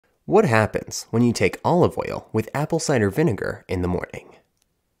What happens when you take olive oil with apple cider vinegar in the morning?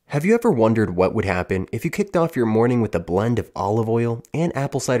 Have you ever wondered what would happen if you kicked off your morning with a blend of olive oil and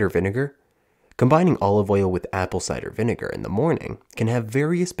apple cider vinegar? Combining olive oil with apple cider vinegar in the morning can have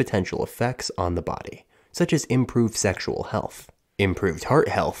various potential effects on the body, such as improved sexual health, improved heart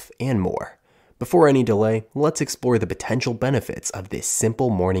health, and more. Before any delay, let's explore the potential benefits of this simple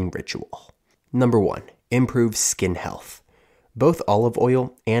morning ritual. Number 1. Improved skin health. Both olive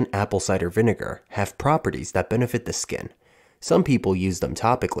oil and apple cider vinegar have properties that benefit the skin. Some people use them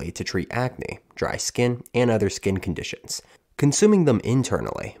topically to treat acne, dry skin, and other skin conditions. Consuming them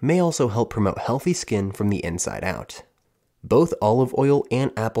internally may also help promote healthy skin from the inside out. Both olive oil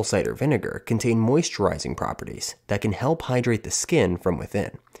and apple cider vinegar contain moisturizing properties that can help hydrate the skin from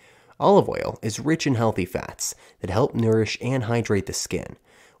within. Olive oil is rich in healthy fats that help nourish and hydrate the skin,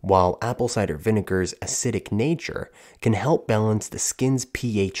 while apple cider vinegar's acidic nature can help balance the skin's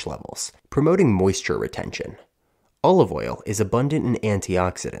pH levels, promoting moisture retention. Olive oil is abundant in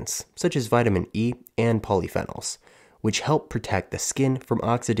antioxidants, such as vitamin E and polyphenols, which help protect the skin from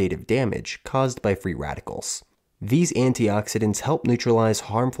oxidative damage caused by free radicals. These antioxidants help neutralize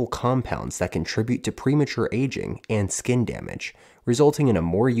harmful compounds that contribute to premature aging and skin damage, resulting in a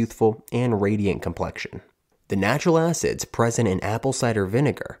more youthful and radiant complexion. The natural acids present in apple cider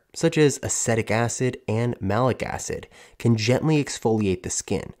vinegar, such as acetic acid and malic acid, can gently exfoliate the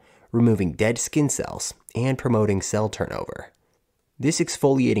skin, removing dead skin cells and promoting cell turnover. This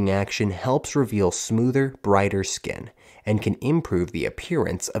exfoliating action helps reveal smoother, brighter skin and can improve the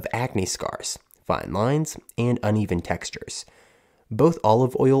appearance of acne scars, fine lines, and uneven textures. Both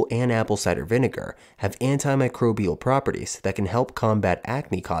olive oil and apple cider vinegar have antimicrobial properties that can help combat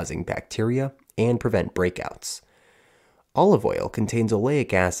acne-causing bacteria and prevent breakouts. Olive oil contains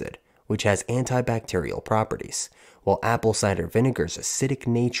oleic acid, which has antibacterial properties, while apple cider vinegar's acidic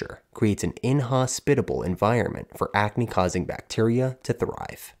nature creates an inhospitable environment for acne-causing bacteria to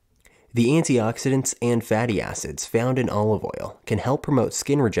thrive. The antioxidants and fatty acids found in olive oil can help promote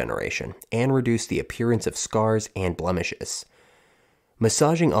skin regeneration and reduce the appearance of scars and blemishes.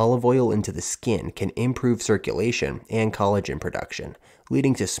 Massaging olive oil into the skin can improve circulation and collagen production,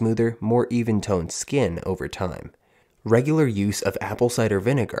 leading to smoother, more even-toned skin over time. Regular use of apple cider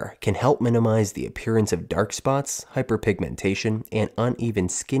vinegar can help minimize the appearance of dark spots, hyperpigmentation, and uneven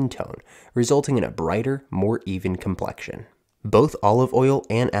skin tone, resulting in a brighter, more even complexion. Both olive oil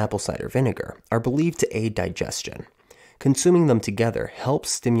and apple cider vinegar are believed to aid digestion. Consuming them together helps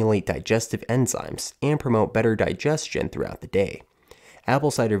stimulate digestive enzymes and promote better digestion throughout the day.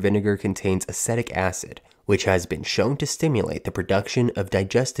 Apple cider vinegar contains acetic acid, which has been shown to stimulate the production of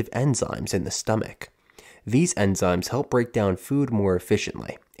digestive enzymes in the stomach. These enzymes help break down food more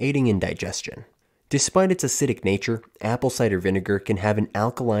efficiently, aiding in digestion. Despite its acidic nature, apple cider vinegar can have an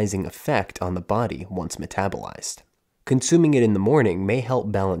alkalizing effect on the body once metabolized. Consuming it in the morning may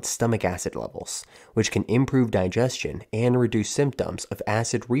help balance stomach acid levels, which can improve digestion and reduce symptoms of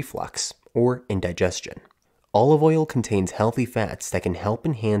acid reflux or indigestion. Olive oil contains healthy fats that can help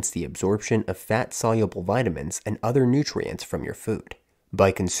enhance the absorption of fat-soluble vitamins and other nutrients from your food.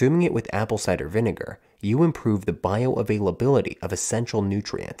 By consuming it with apple cider vinegar, you improve the bioavailability of essential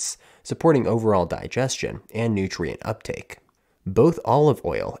nutrients, supporting overall digestion and nutrient uptake. Both olive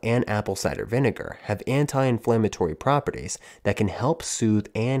oil and apple cider vinegar have anti-inflammatory properties that can help soothe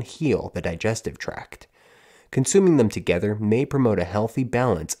and heal the digestive tract. Consuming them together may promote a healthy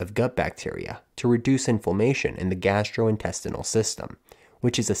balance of gut bacteria to reduce inflammation in the gastrointestinal system,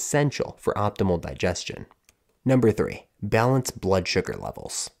 which is essential for optimal digestion. Number 3. Balance blood sugar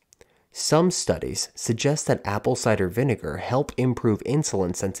levels. Some studies suggest that apple cider vinegar help improve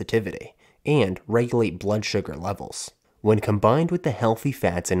insulin sensitivity and regulate blood sugar levels. When combined with the healthy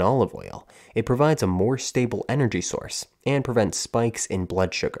fats in olive oil, it provides a more stable energy source and prevents spikes in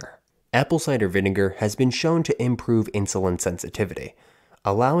blood sugar. Apple cider vinegar has been shown to improve insulin sensitivity,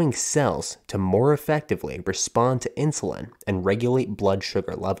 allowing cells to more effectively respond to insulin and regulate blood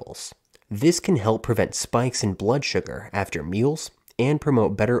sugar levels. This can help prevent spikes in blood sugar after meals and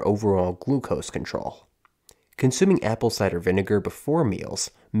promote better overall glucose control. Consuming apple cider vinegar before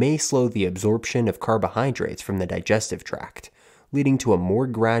meals may slow the absorption of carbohydrates from the digestive tract, leading to a more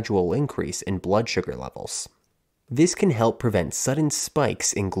gradual increase in blood sugar levels. This can help prevent sudden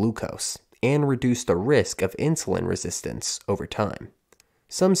spikes in glucose and reduce the risk of insulin resistance over time.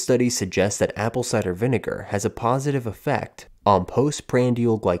 Some studies suggest that apple cider vinegar has a positive effect on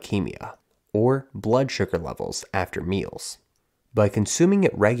postprandial glycemia, or blood sugar levels after meals. By consuming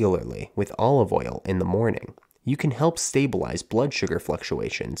it regularly with olive oil in the morning, you can help stabilize blood sugar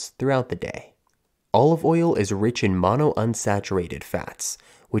fluctuations throughout the day. Olive oil is rich in monounsaturated fats,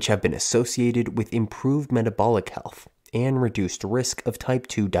 which have been associated with improved metabolic health and reduced risk of type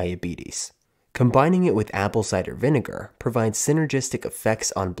 2 diabetes. Combining it with apple cider vinegar provides synergistic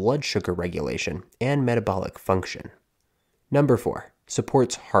effects on blood sugar regulation and metabolic function. Number 4.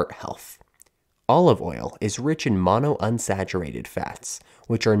 Supports heart health. Olive oil is rich in monounsaturated fats,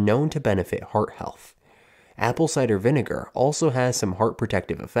 which are known to benefit heart health. Apple cider vinegar also has some heart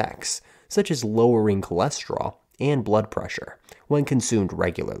protective effects, such as lowering cholesterol and blood pressure when consumed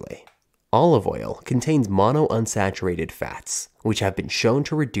regularly. Olive oil contains monounsaturated fats, which have been shown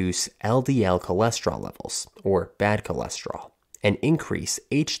to reduce LDL cholesterol levels, or bad cholesterol, and increase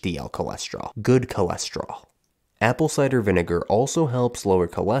HDL cholesterol, good cholesterol. Apple cider vinegar also helps lower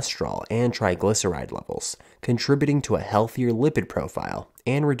cholesterol and triglyceride levels, contributing to a healthier lipid profile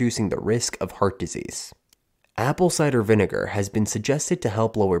and reducing the risk of heart disease. Apple cider vinegar has been suggested to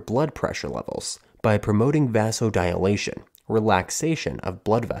help lower blood pressure levels by promoting vasodilation, relaxation of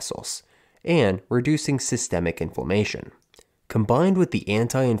blood vessels, and reducing systemic inflammation. Combined with the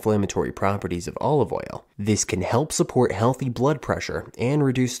anti-inflammatory properties of olive oil, this can help support healthy blood pressure and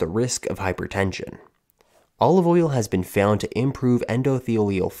reduce the risk of hypertension. Olive oil has been found to improve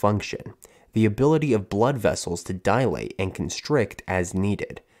endothelial function, the ability of blood vessels to dilate and constrict as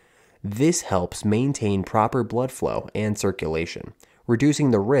needed. This helps maintain proper blood flow and circulation,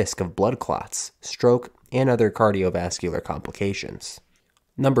 reducing the risk of blood clots, stroke, and other cardiovascular complications.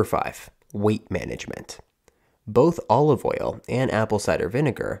 Number 5. Weight management. Both olive oil and apple cider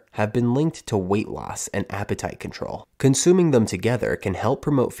vinegar have been linked to weight loss and appetite control. Consuming them together can help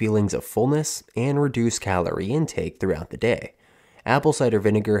promote feelings of fullness and reduce calorie intake throughout the day. Apple cider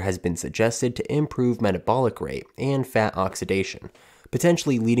vinegar has been suggested to improve metabolic rate and fat oxidation,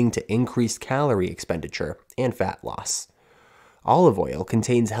 potentially leading to increased calorie expenditure and fat loss. Olive oil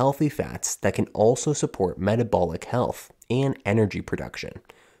contains healthy fats that can also support metabolic health and energy production,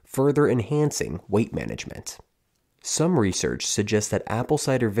 further enhancing weight management. Some research suggests that apple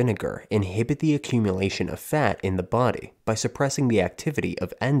cider vinegar inhibit the accumulation of fat in the body by suppressing the activity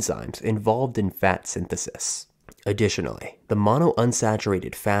of enzymes involved in fat synthesis. Additionally, the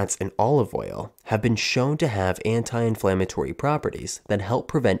monounsaturated fats in olive oil have been shown to have anti-inflammatory properties that help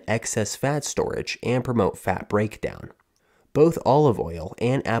prevent excess fat storage and promote fat breakdown. Both olive oil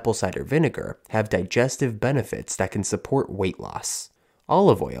and apple cider vinegar have digestive benefits that can support weight loss.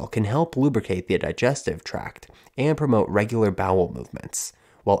 Olive oil can help lubricate the digestive tract and promote regular bowel movements,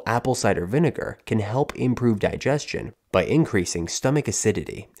 while apple cider vinegar can help improve digestion by increasing stomach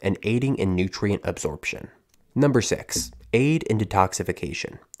acidity and aiding in nutrient absorption. Number 6. Aid in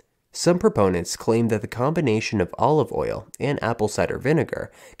detoxification. Some proponents claim that the combination of olive oil and apple cider vinegar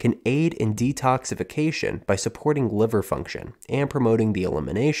can aid in detoxification by supporting liver function and promoting the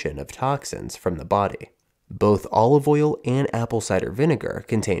elimination of toxins from the body. Both olive oil and apple cider vinegar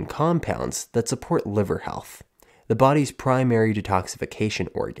contain compounds that support liver health, the body's primary detoxification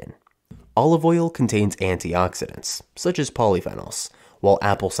organ. Olive oil contains antioxidants, such as polyphenols, while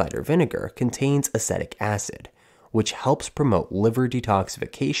apple cider vinegar contains acetic acid, which helps promote liver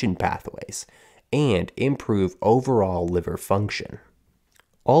detoxification pathways and improve overall liver function.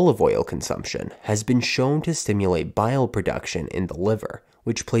 Olive oil consumption has been shown to stimulate bile production in the liver,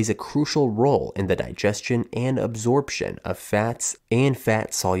 which plays a crucial role in the digestion and absorption of fats and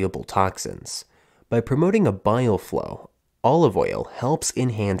fat-soluble toxins. By promoting a bile flow, olive oil helps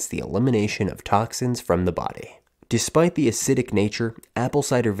enhance the elimination of toxins from the body. Despite the acidic nature, apple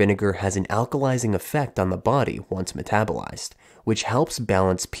cider vinegar has an alkalizing effect on the body once metabolized, which helps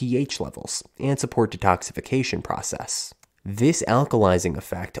balance pH levels and support detoxification process. This alkalizing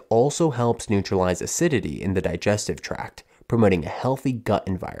effect also helps neutralize acidity in the digestive tract, promoting a healthy gut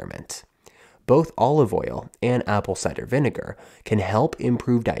environment. Both olive oil and apple cider vinegar can help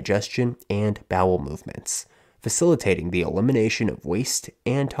improve digestion and bowel movements, facilitating the elimination of waste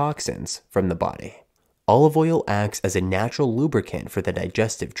and toxins from the body. Olive oil acts as a natural lubricant for the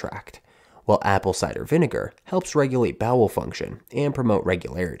digestive tract, while apple cider vinegar helps regulate bowel function and promote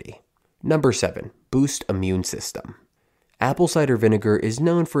regularity. Number 7. Boost immune system. Apple cider vinegar is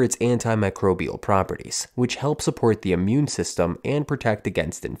known for its antimicrobial properties, which help support the immune system and protect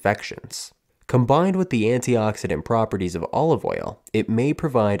against infections. Combined with the antioxidant properties of olive oil, it may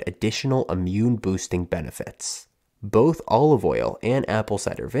provide additional immune-boosting benefits. Both olive oil and apple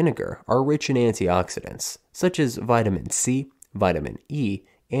cider vinegar are rich in antioxidants, such as vitamin C, vitamin E,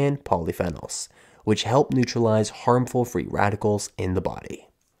 and polyphenols, which help neutralize harmful free radicals in the body.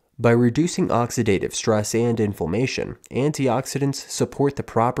 By reducing oxidative stress and inflammation, antioxidants support the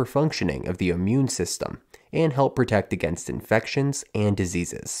proper functioning of the immune system and help protect against infections and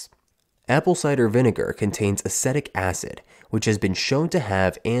diseases. Apple cider vinegar contains acetic acid, which has been shown to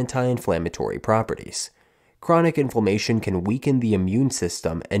have anti-inflammatory properties. Chronic inflammation can weaken the immune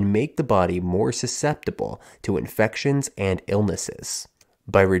system and make the body more susceptible to infections and illnesses.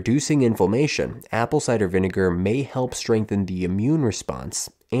 By reducing inflammation, apple cider vinegar may help strengthen the immune response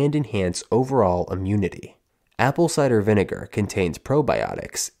and enhance overall immunity. Apple cider vinegar contains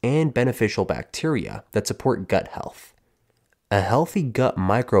probiotics and beneficial bacteria that support gut health. A healthy gut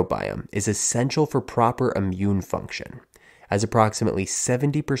microbiome is essential for proper immune function, as approximately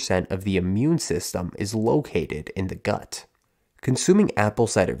 70% of the immune system is located in the gut. Consuming apple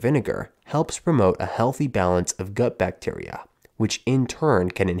cider vinegar helps promote a healthy balance of gut bacteria, which in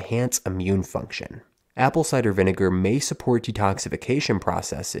turn can enhance immune function. Apple cider vinegar may support detoxification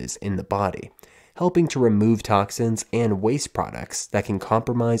processes in the body, helping to remove toxins and waste products that can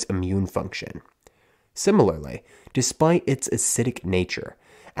compromise immune function. Similarly, despite its acidic nature,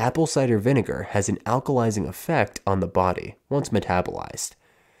 apple cider vinegar has an alkalizing effect on the body once metabolized.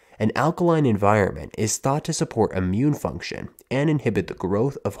 An alkaline environment is thought to support immune function and inhibit the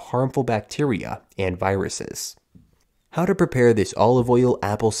growth of harmful bacteria and viruses. How to prepare this olive oil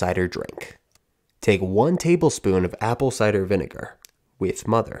apple cider drink. Take 1 tablespoon of apple cider vinegar with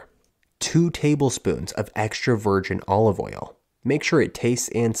mother, 2 tablespoons of extra virgin olive oil. Make sure it tastes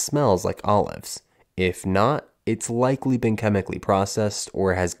and smells like olives. If not, it's likely been chemically processed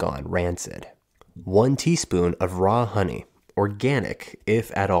or has gone rancid. 1 teaspoon of raw honey, organic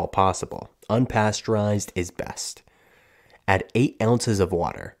if at all possible. Unpasteurized is best. Add 8 ounces of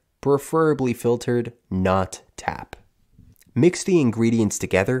water, preferably filtered, not tap. Mix the ingredients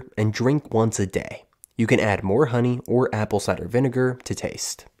together and drink once a day. You can add more honey or apple cider vinegar to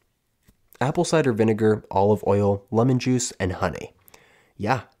taste. Apple cider vinegar, olive oil, lemon juice, and honey.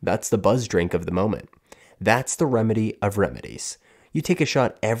 Yeah, that's the buzz drink of the moment. That's the remedy of remedies. You take a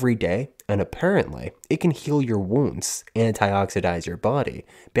shot every day, and apparently, it can heal your wounds, antioxidize your body,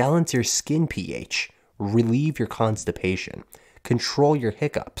 balance your skin pH, relieve your constipation, control your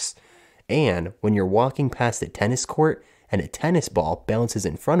hiccups, and when you're walking past a tennis court and a tennis ball bounces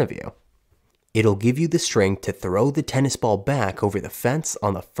in front of you, it'll give you the strength to throw the tennis ball back over the fence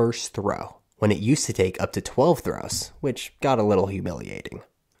on the first throw, when it used to take up to 12 throws, which got a little humiliating.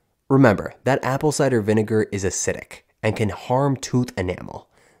 Remember that apple cider vinegar is acidic and can harm tooth enamel,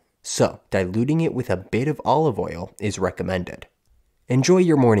 so diluting it with a bit of olive oil is recommended. Enjoy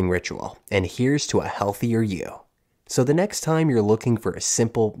your morning ritual, and here's to a healthier you. So the next time you're looking for a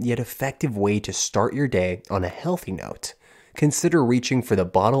simple yet effective way to start your day on a healthy note, consider reaching for the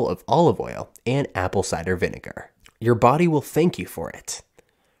bottle of olive oil and apple cider vinegar. Your body will thank you for it.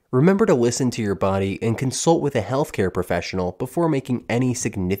 Remember to listen to your body and consult with a healthcare professional before making any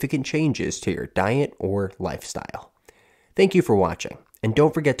significant changes to your diet or lifestyle. Thank you for watching, and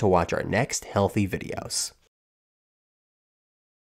don't forget to watch our next healthy videos.